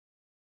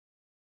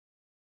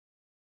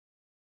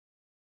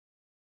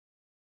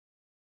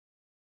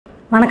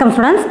வணக்கம்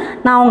ஸ்டூடெண்ட்ஸ்,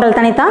 நான் உங்கள்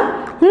தனிதா.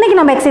 இன்னைக்கு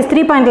நம்ம எக்ஸசைஸ்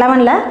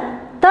 3.11ல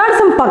third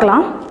sum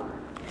பார்க்கலாம்.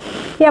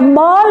 A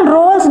ball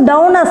rolls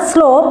down a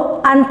slope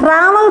and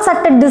travels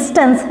at a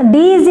distance d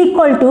is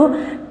equal to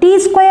t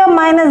square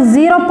minus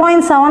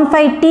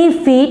 0.75 t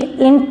feet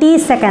in t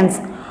seconds.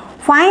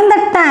 Find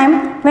the time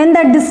when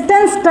the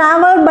distance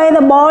traveled by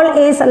the ball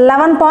is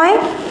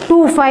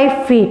 11.25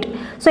 feet.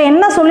 So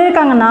என்ன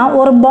சொல்லியிருக்காங்கன்னா,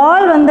 ஒரு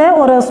பால் வந்து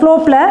ஒரு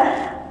ஸ்லோப்பில்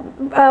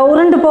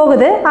உருண்டு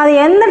போகுது, அது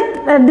எந்த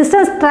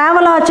distance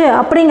travel ஆச்சு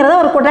அப்படிங்கிறத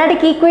ஒரு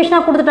குவாட்ராட்டிக்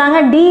ஈக்குவேஷனாக கொடுத்துட்டாங்க.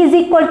 d is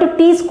equal to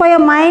t square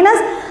minus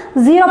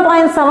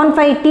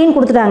 0.75 t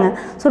கொடுத்துட்டாங்க.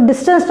 So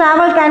distance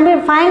travel can be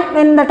find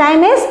when the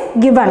time is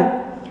given.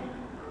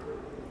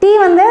 t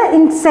வந்து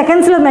in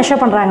செகண்ட்ஸில்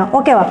மெஷர் பண்ணுறாங்க.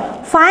 ஓகேவா?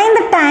 Find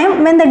the time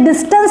when the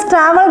distance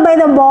traveled by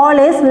the ball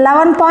is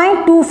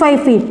 11.25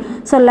 feet.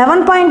 So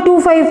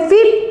 11.25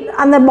 feet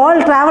அந்த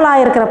பால் travel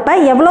ஆகிருக்கிறப்ப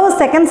எவ்வளோ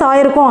seconds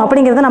ஆகிருக்கும்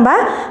அப்படிங்கிறத நம்ம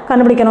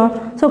கண்டுபிடிக்கணும்.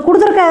 ஸோ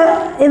கொடுத்துருக்க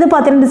இது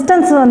பார்த்தீங்கன்னா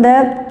டிஸ்டன்ஸ் வந்து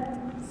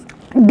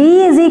d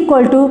is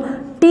equal to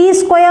t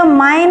square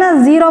minus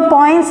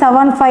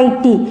 0.75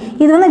 t.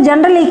 இது வந்து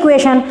ஜென்ரல்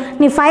ஈக்குவேஷன்.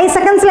 நீ 5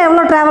 செகண்ட்ஸில்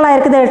எவ்வளோ ட்ராவல்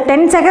ஆகிருக்குது,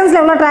 10 செகண்ட்ஸில்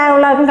எவ்வளோ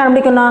ட்ராவல் ஆகிருக்குன்னு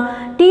கண்டுபிடிக்கணும்.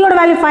 டீயோட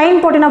வேல்யூ ஃபைன்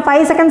போட்டினா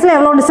 5 செகண்ட்ஸில்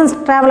எவ்வளோ டிஸ்டன்ஸ்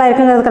ட்ராவல்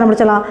ஆகிருக்குங்கிறது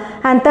கண்டுபிடிச்சலாம்.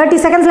 அண்ட் 30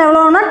 செகண்ட்ஸில்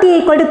எவ்வளோனா t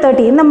equal to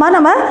 30. இந்த மாதிரி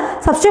நம்ம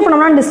சப்ஸ்டியூட்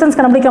பண்ணோம்னா டிஸ்டன்ஸ்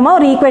கண்டுபிடிக்காம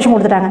ஒரு ஈக்குவேஷன்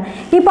கொடுத்துட்டாங்க.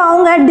 இப்போ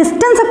அவங்க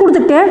டிஸ்டன்ஸை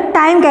கொடுத்துட்டு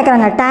டைம்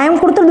கேட்குறாங்க. டைம்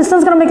கொடுத்து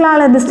டிஸ்டன்ஸ் கண்டுபிடிக்கலாம்,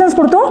 இல்லை டிஸ்டன்ஸ்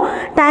கொடுத்தும்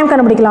டைம்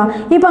கண்டுபிடிக்கலாம்.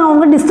 இப்போ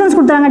அவங்க டிஸ்டன்ஸ்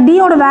கொடுத்துறாங்க.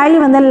 டியோட வேல்யூ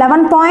வந்து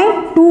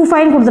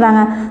 11.25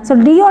 கொடுத்துறாங்க. ஸோ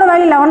டியோட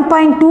வேல்யூ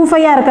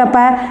 11.25 இருக்கப்ப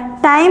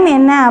டைம்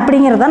என்ன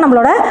அப்படிங்கிறது தான்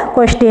நம்மளோட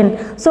கொஸ்டின்.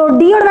 ஸோ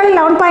டியோட வேல்யூ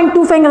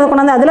 11.25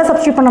 கொண்டு வந்து அதில்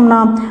சப்ஸ்டியூட் பண்ணோம்னா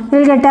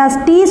will get as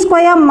t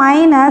square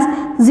minus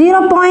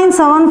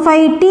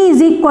 0.75 t is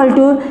equal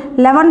to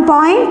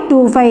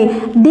 11.25.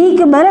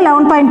 டிக்கு பதில்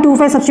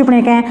 11.25 சப்ஸ்டியூட்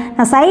பண்ணியிருக்கேன்.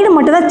 நான் சைடு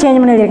மட்டும் தான் சேஞ்ச்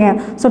பண்ணி வச்சிருக்கேன்.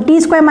 So t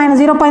square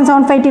minus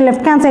 0.75 t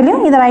left hand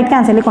சைட்லையும் இதை ரைட்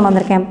ஹேண்ட் சைட்லையும் கொண்டு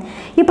வந்திருக்கேன்.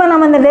 இப்போ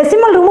நம்ம இந்த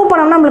டெசிமல் ரிமூவ்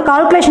பண்ணோம்னா நம்மளுக்கு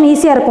கால்குலேஷன்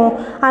ஈஸியாக இருக்கும்.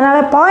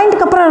 அதனால்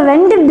பாயிண்ட்டுக்கு அப்புறம்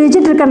 2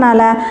 டிஜிட்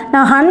இருக்கிறனால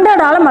நான்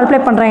 100ஆல்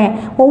மல்டிப்ளை பண்ணுறேன்.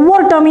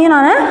 ஒவ்வொரு டேர்மையும்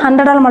நான்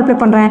 100ஆல் மல்டிப்ளை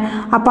பண்ணுறேன்.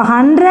 அப்போ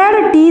 100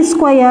 t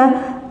ஸ்கொயர்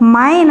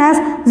மைனஸ்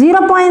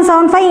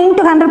 0.75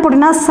 இன்ட்டு 100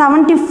 போட்டிங்கன்னா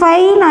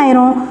 75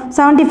 ஆயிரும்.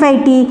 75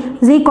 t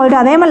இஸ் ஈக்குவல் டு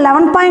அதே மாதிரி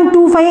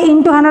 11.25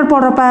 இன்ட்டு 100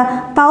 போடுறப்ப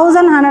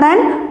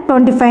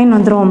 1125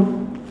 வந்துடும்.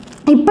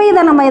 இப்போ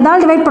இதை நம்ம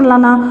எதாவது டிவைட்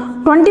பண்ணலாம்னா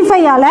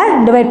 25ஆல்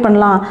டிவைட்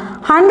பண்ணலாம்.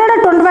 100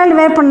 25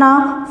 டிவைட்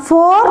பண்ணால்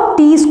 4t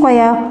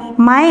ஸ்கொயர்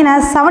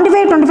மைனஸ்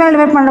 75 25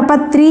 டிவைட் பண்ணுறப்ப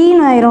 3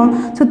 ஆயிரும்.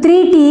 So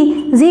 3t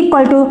is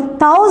equal to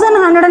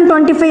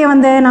 1125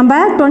 வந்து நம்ம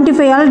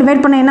 25ஆல்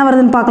டிவைட் பண்ண என்ன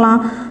வருதுன்னு பார்க்கலாம்.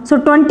 ஸோ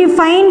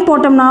 25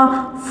 போட்டோம்னா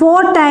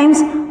 4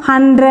 டைம்ஸ்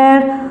 100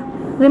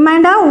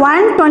 ரிமைண்டர்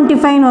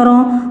 125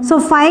 வரும். ஸோ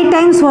 5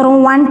 டைம்ஸ்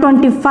வரும்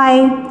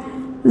 125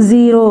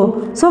 0.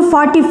 ஸோ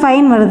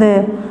 45 வருது.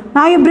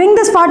 Now you bring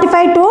this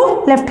 45 to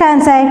left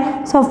hand side.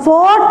 So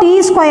 4t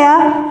square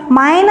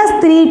minus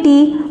 3t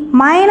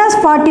minus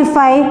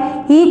 45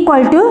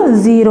 equal to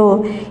 0.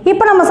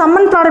 இப்போ நம்ம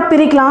சம்மன் ப்ராடக்ட்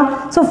பிரிக்கலாம்.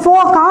 ஸோ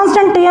 4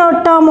 கான்ஸ்டன்ட்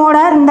டேர்மோட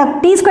இந்த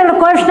t ஸ்கொயர்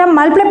கோஎஃபிஷியன்ட்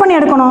மல்டிப்ளை பண்ணி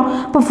எடுக்கணும்.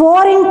 இப்போ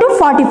 4 into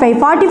 45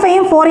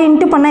 45 4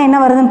 into பண்ணால்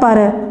என்ன வருதுன்னு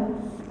பாரு.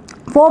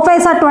 4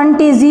 5s are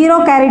 20, 0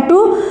 carry 2,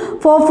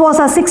 4 4s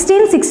are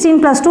 16,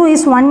 16 plus 2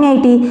 is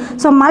 180.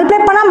 So multiply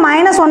பண்ணால்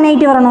மைனஸ்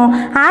 180 வரணும்,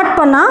 ஆட்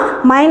பண்ணால்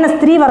மைனஸ்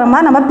 3 வர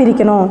மாதிரி நம்ம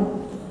பிரிக்கணும்.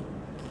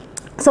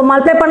 ஸோ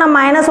மல்டிப்ளை பண்ணால்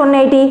மைனஸ்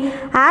 180,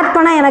 ஆட்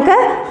பண்ணால் எனக்கு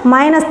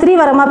மைனஸ் 3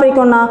 வர மாதிரி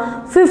பிரிக்கணும்னா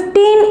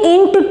 15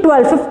 into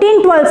 12, 15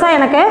 12s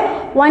எனக்கு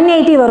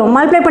 180 வரும்.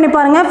 மல்டிப்ளை பண்ணி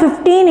பாருங்கள்.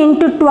 15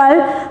 into 12,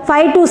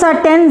 5 2s are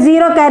 10,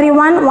 0 carry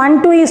 1, 1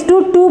 2 is 2,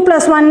 2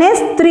 plus 1 is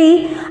 3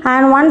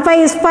 and 1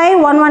 5 is 5,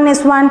 1 1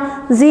 is 1,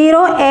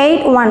 0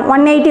 8 1,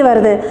 180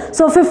 வருது.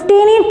 ஸோ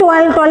 15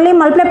 12 12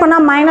 மல்டிப்ளை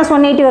பண்ணால் மைனஸ்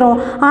 180 வரும்.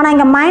 ஆனால்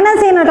இங்கே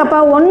மைனஸ் இருக்கப்போ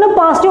ஒன்று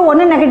பாசிட்டிவ்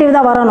ஒன்று நெகட்டிவ்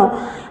தான் வரணும்.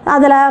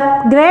 அதில்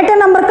கிரேட்டர்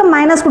நம்பருக்கு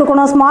மைனஸ்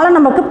கொடுக்கணும், ஸ்மாலர்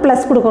நம்பருக்கு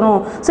ப்ளஸ் கொடுக்கணும்.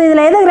 ஸோ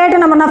இதில் எது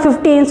கிரேட்டர் நம்பர்னா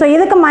 15. ஸோ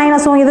இதுக்கு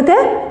மைனஸும் இதுக்கு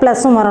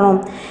ப்ளஸும் வரணும்.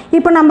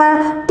 இப்போ நம்ம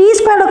t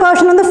ஸ்கொயர்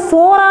கோஎஃபிஷியன்ட் வந்து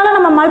 4ஆல்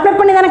நம்ம மல்டிப்ளை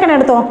பண்ணி தானே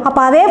எடுத்தோம். அப்போ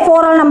அதே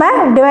 4ஆல் நம்ம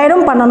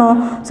டிவைடும் பண்ணணும்.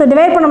 ஸோ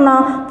டிவைட் பண்ணோம்னா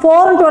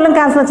 4 12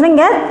 கேன்சல் ஆச்சுன்னா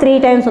இங்கே 3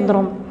 டைம்ஸ்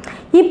வந்துடும்.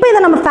 இப்போ இதை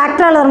நம்ம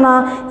ஃபேக்டரால்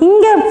எழுதணும்.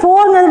 இங்கே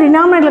 4ங்கிறது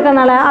டினாமினேட்டர்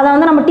இருக்கிறதுனால அதை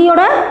வந்து நம்ம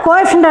டீயோட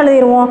coefficient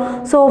எழுதிடுவோம்.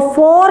 So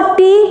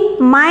 4t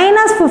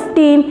minus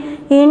 15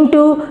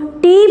 into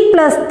t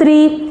plus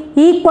 3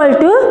 equal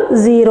to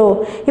 0.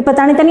 இப்போ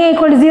தனித்தனியாக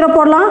equal to 0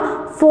 போடலாம்.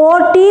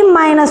 4t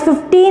minus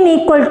 15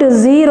 equal to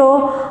 0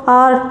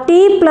 or t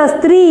plus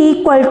 3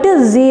 equal to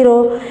 0.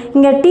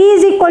 இங்கே t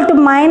is equal to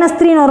minus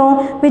 3 வரும்,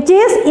 which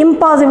is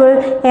impossible.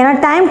 ஏன்னா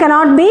time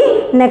cannot be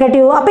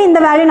negative. அப்போ இந்த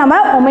value நம்ம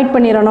omit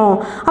பண்ணிடணும்.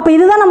 அப்போ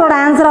இதுதான் நம்மளோட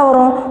ஆன்சராக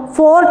வரும்.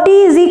 4t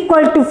is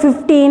equal to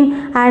 15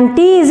 and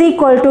t is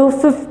equal to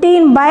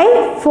 15 by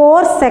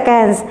 4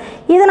 seconds.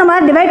 இதை நம்ம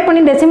டிவைட்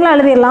பண்ணி டெசிமலாக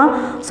எழுதிடலாம்.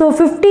 ஸோ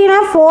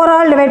 15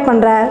 4ஆல் டிவைட்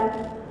பண்ணுற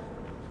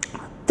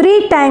 3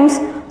 times,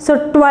 ஸோ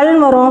 12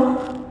 வரும்.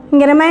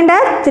 இங்கே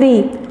ரிமைண்டர் 3.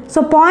 ஸோ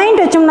பாயிண்ட்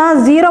வச்சோம்னா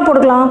 0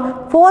 போட்டுக்கலாம்.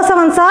 4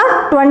 7s are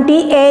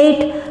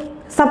 28,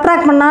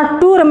 சப்ராக்ட் பண்ணால்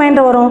 2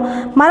 ரிமைண்டர் வரும்.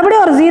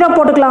 மறுபடியும் ஒரு 0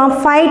 போட்டுக்கலாம்.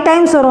 5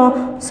 டைம்ஸ் வரும்.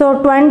 So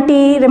 20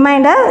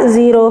 reminder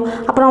 0.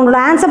 அப்புறம் நம்மளோட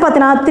ஆன்சர்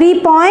பார்த்தீங்கன்னா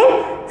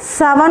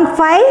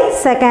 3.75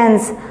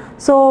 செகண்ட்ஸ்.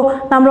 ஸோ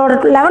நம்மளோட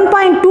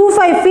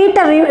 11.25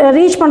 ஃபீட்டை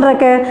ரீச்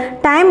பண்ணுறதுக்கு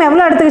டைம்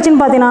எவ்வளோ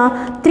எடுத்துக்கிச்சுன்னு பார்த்தீங்கன்னா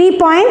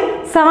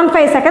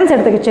 3.75 seconds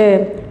எடுத்துக்கிச்சு.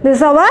 This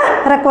is our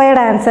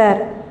required answer.